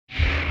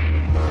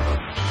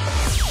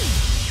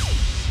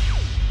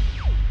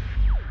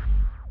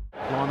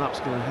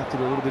Sharp's going to have to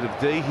do a little bit of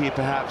D here,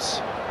 perhaps.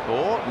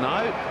 Or,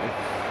 no.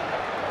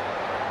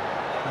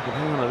 I can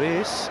hang on to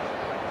this.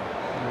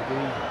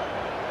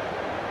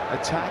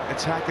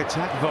 Attack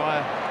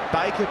via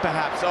Baker,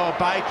 perhaps. Oh,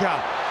 Baker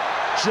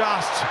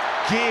just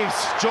gives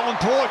John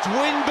Porch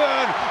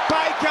windburn.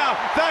 Baker,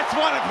 that's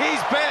one of his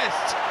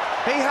best.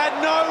 He had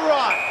no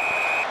right.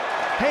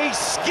 He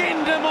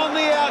skinned him on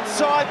the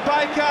outside,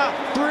 Baker.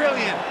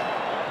 Brilliant.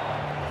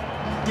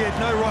 He had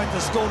no right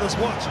to score this.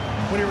 Watch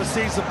when he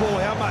receives the ball,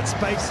 how much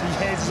space he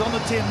has. He's on the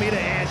 10-metre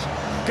ash,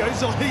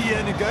 goes on the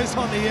in and goes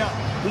on the out.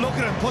 Look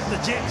at him put the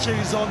jet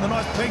shoes on, the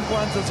nice pink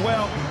ones as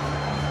well.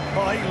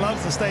 Oh, he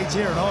loves the stage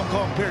here in Hong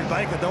Kong, Perry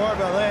Baker. Don't worry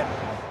about that.